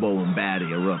what Robo and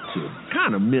Batty are up to.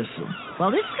 Kind of miss them.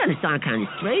 Well, this is going to sound kind of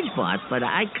strange, boss, but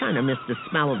I kind of miss the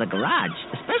smell of the garage,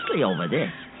 especially over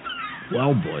this.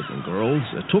 Well, boys and girls,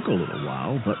 it took a little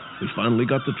while, but we finally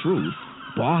got the truth.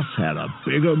 Boss had a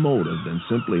bigger motive than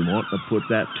simply wanting to put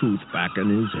that tooth back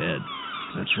in his head.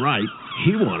 That's right,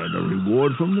 he wanted a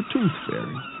reward from the Tooth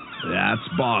Fairy. That's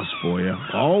Boss for you,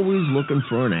 always looking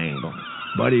for an angle.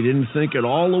 But he didn't think it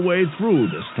all the way through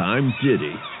this time, did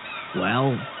he?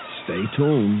 Well, stay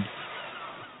tuned.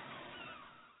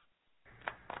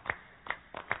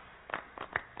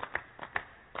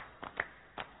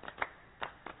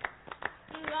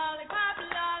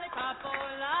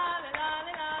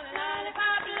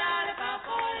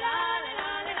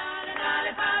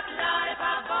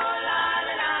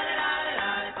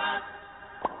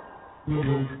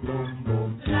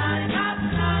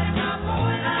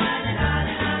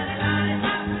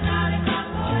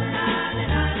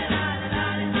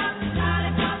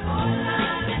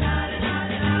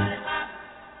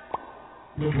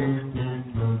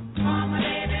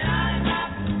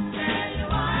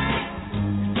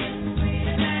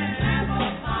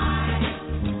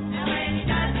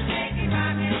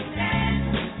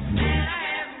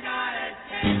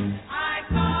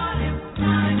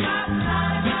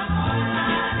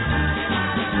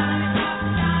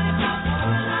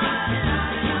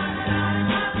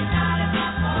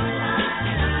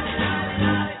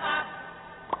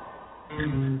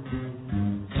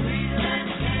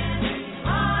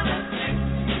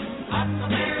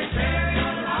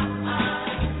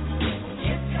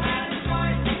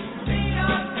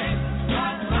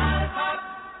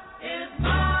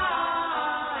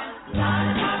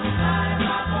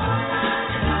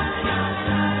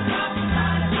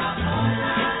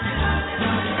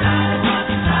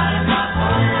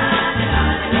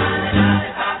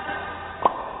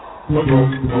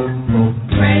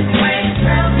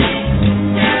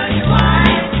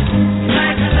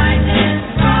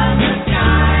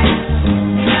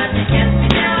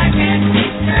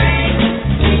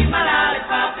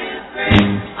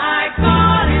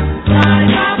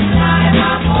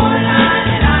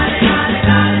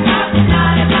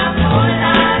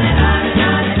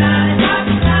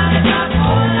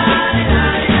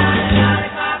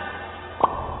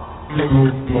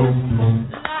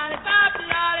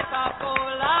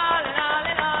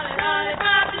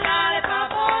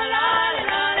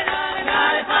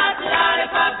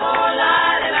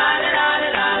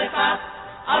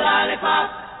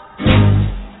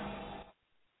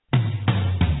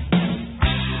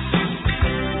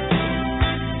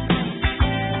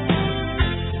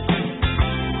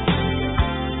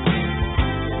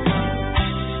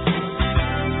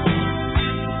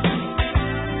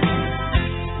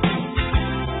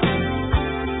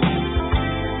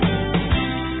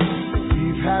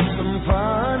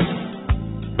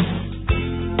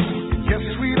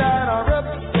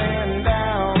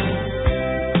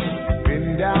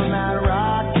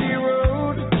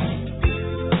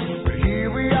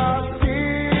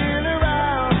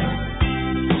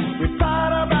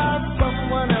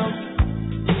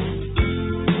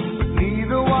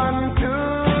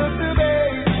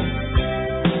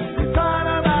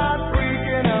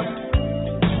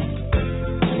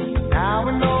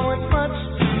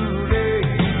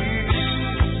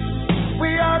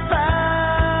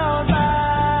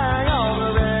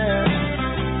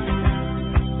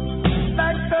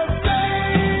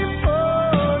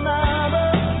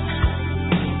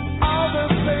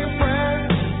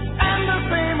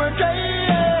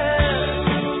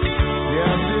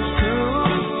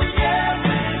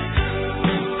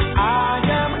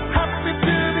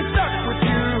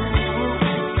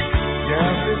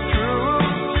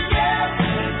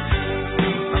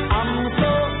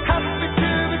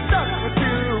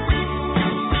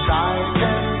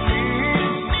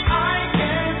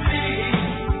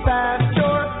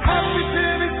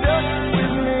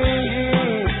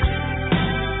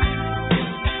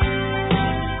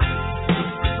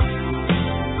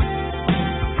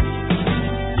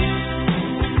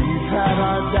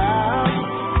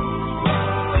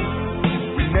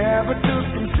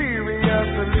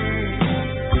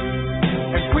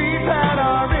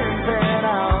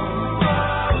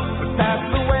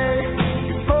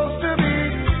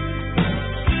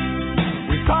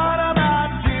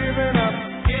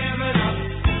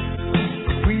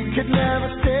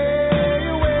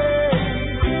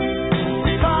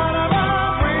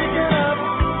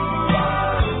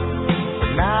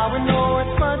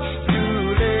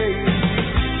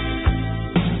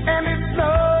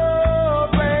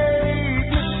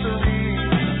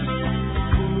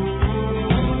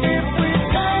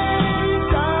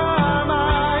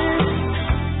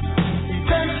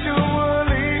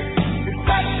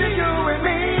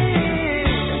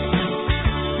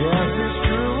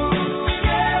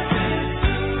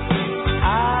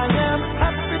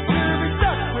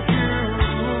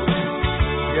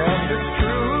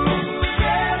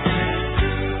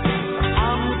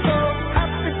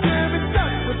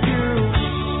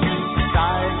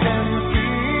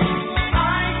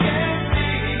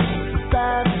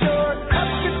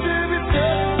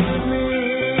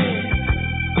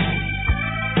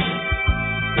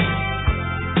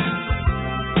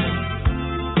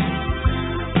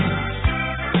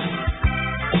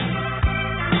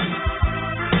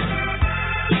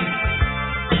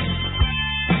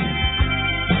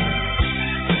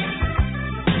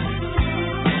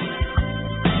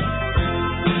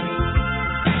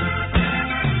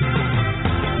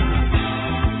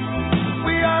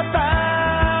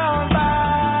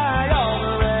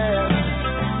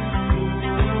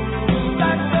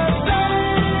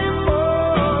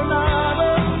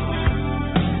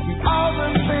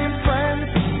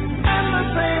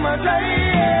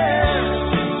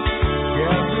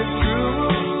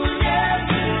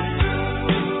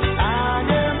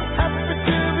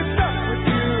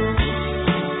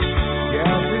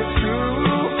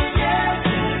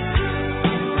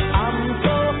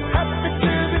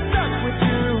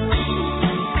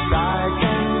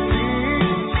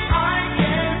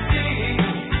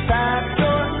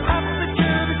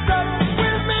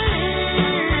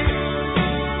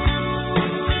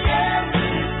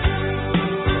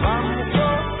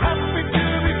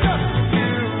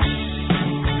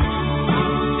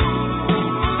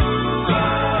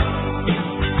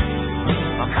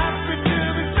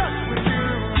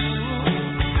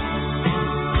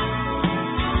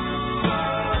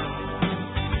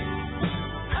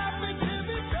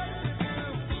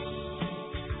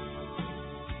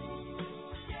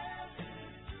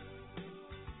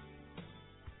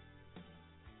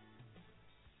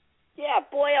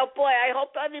 boy, oh boy. I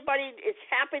hope everybody is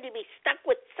happy to be stuck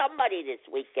with somebody this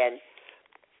weekend.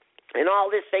 And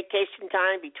all this vacation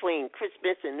time between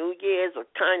Christmas and New Year's, or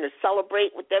trying to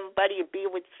celebrate with everybody and be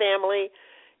with family.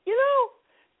 You know,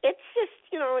 it's just,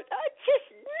 it's just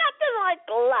nothing like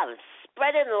love.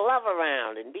 Spreading love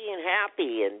around and being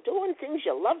happy and doing things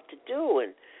you love to do,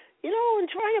 and, and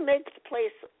trying to make the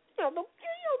place,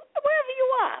 wherever you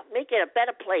are, make it a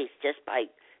better place just by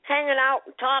hanging out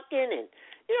and talking and,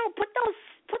 put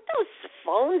those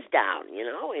phones down,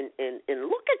 and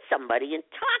look at somebody and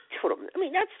talk to them. I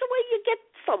mean, that's the way you get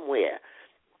somewhere.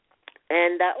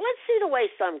 And let's see the way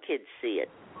some kids see it.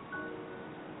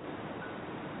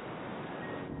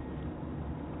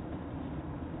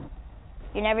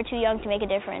 You're never too young to make a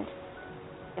difference.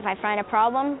 If I find a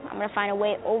problem, I'm going to find a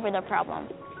way over the problem.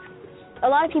 A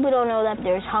lot of people don't know that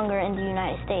there's hunger in the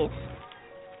United States.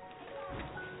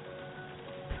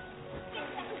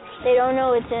 They don't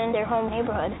know it's in their home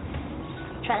neighborhood,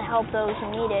 trying to help those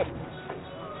who need it.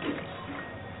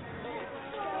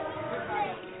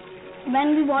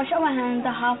 When we wash our hands,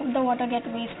 the half of the water gets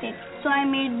wasted. So I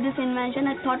made this invention.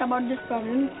 I thought about this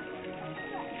problem.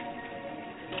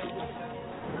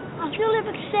 I feel a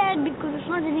bit sad because it's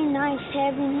not really nice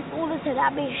having all this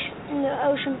rubbish in the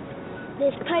ocean.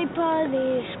 There's paper,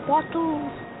 there's bottles.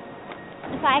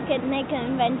 If I could make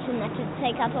an invention that could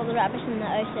take out all the rubbish in the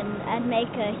ocean, I'd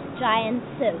make a giant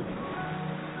sieve.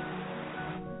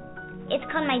 It's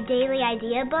called my daily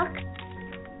idea book,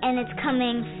 and it's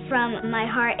coming from my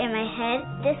heart and my head.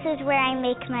 This is where I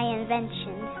make my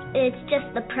inventions. It's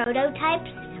just the prototypes,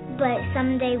 but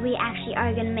someday we actually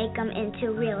are going to make them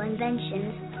into real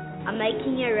inventions. I'm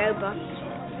making a robot.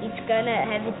 It's going to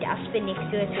have a dustbin next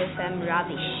to it with some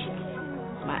rubbish.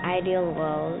 My ideal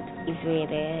world is where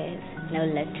there's no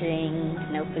littering,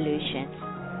 no pollution.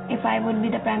 If I would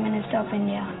be the Prime Minister of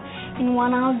India, in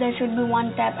one house there should be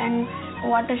one tap and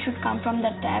water should come from the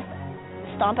tap.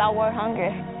 Stomp out world hunger.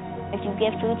 If you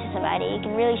give food to somebody, it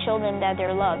can really show them that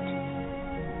they're loved.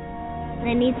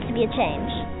 There needs to be a change.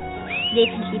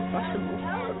 Definitely possible.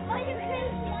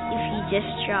 If you just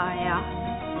try out.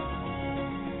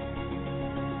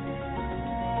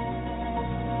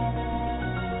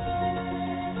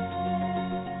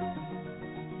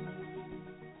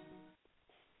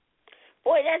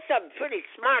 Boy, that's some pretty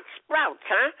smart sprouts,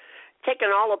 huh?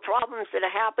 Taking all the problems that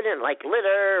are happening, like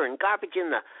litter and garbage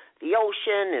in the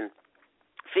ocean, and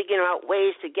figuring out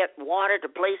ways to get water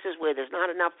to places where there's not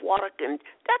enough water. And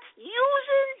that's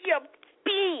using your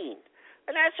bean.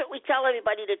 And that's what we tell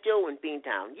everybody to do in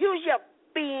Beantown. Use your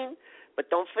bean, but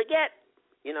don't forget,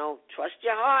 trust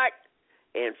your heart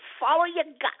and follow your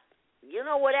gut. You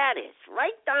know what that is,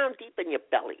 right down deep in your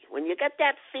belly. When you get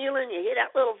that feeling, you hear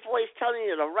that little voice telling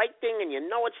you the right thing, and you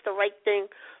know it's the right thing,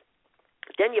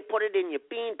 then you put it in your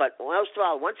bean. But most of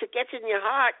all, once it gets in your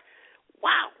heart,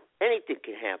 wow, anything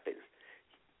can happen.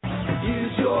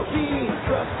 Use your bean,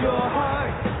 trust your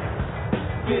heart,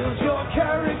 build your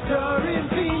character in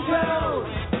Beantown.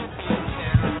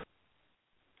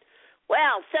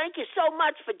 Well, thank you so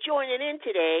much for joining in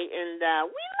today, and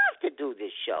we love to do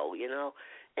this show,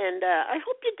 And I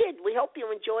hope you did. We hope you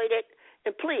enjoyed it.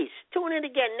 And please, tune in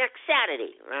again next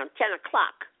Saturday around 10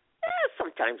 o'clock.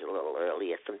 Sometimes a little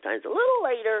earlier, sometimes a little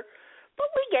later. But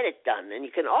we get it done. And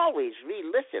you can always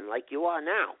re-listen like you are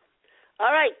now.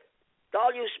 All right.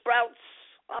 All you sprouts,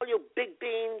 all you big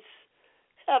beans,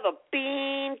 have a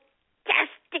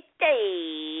bean-tastic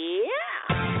day.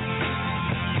 Yeah.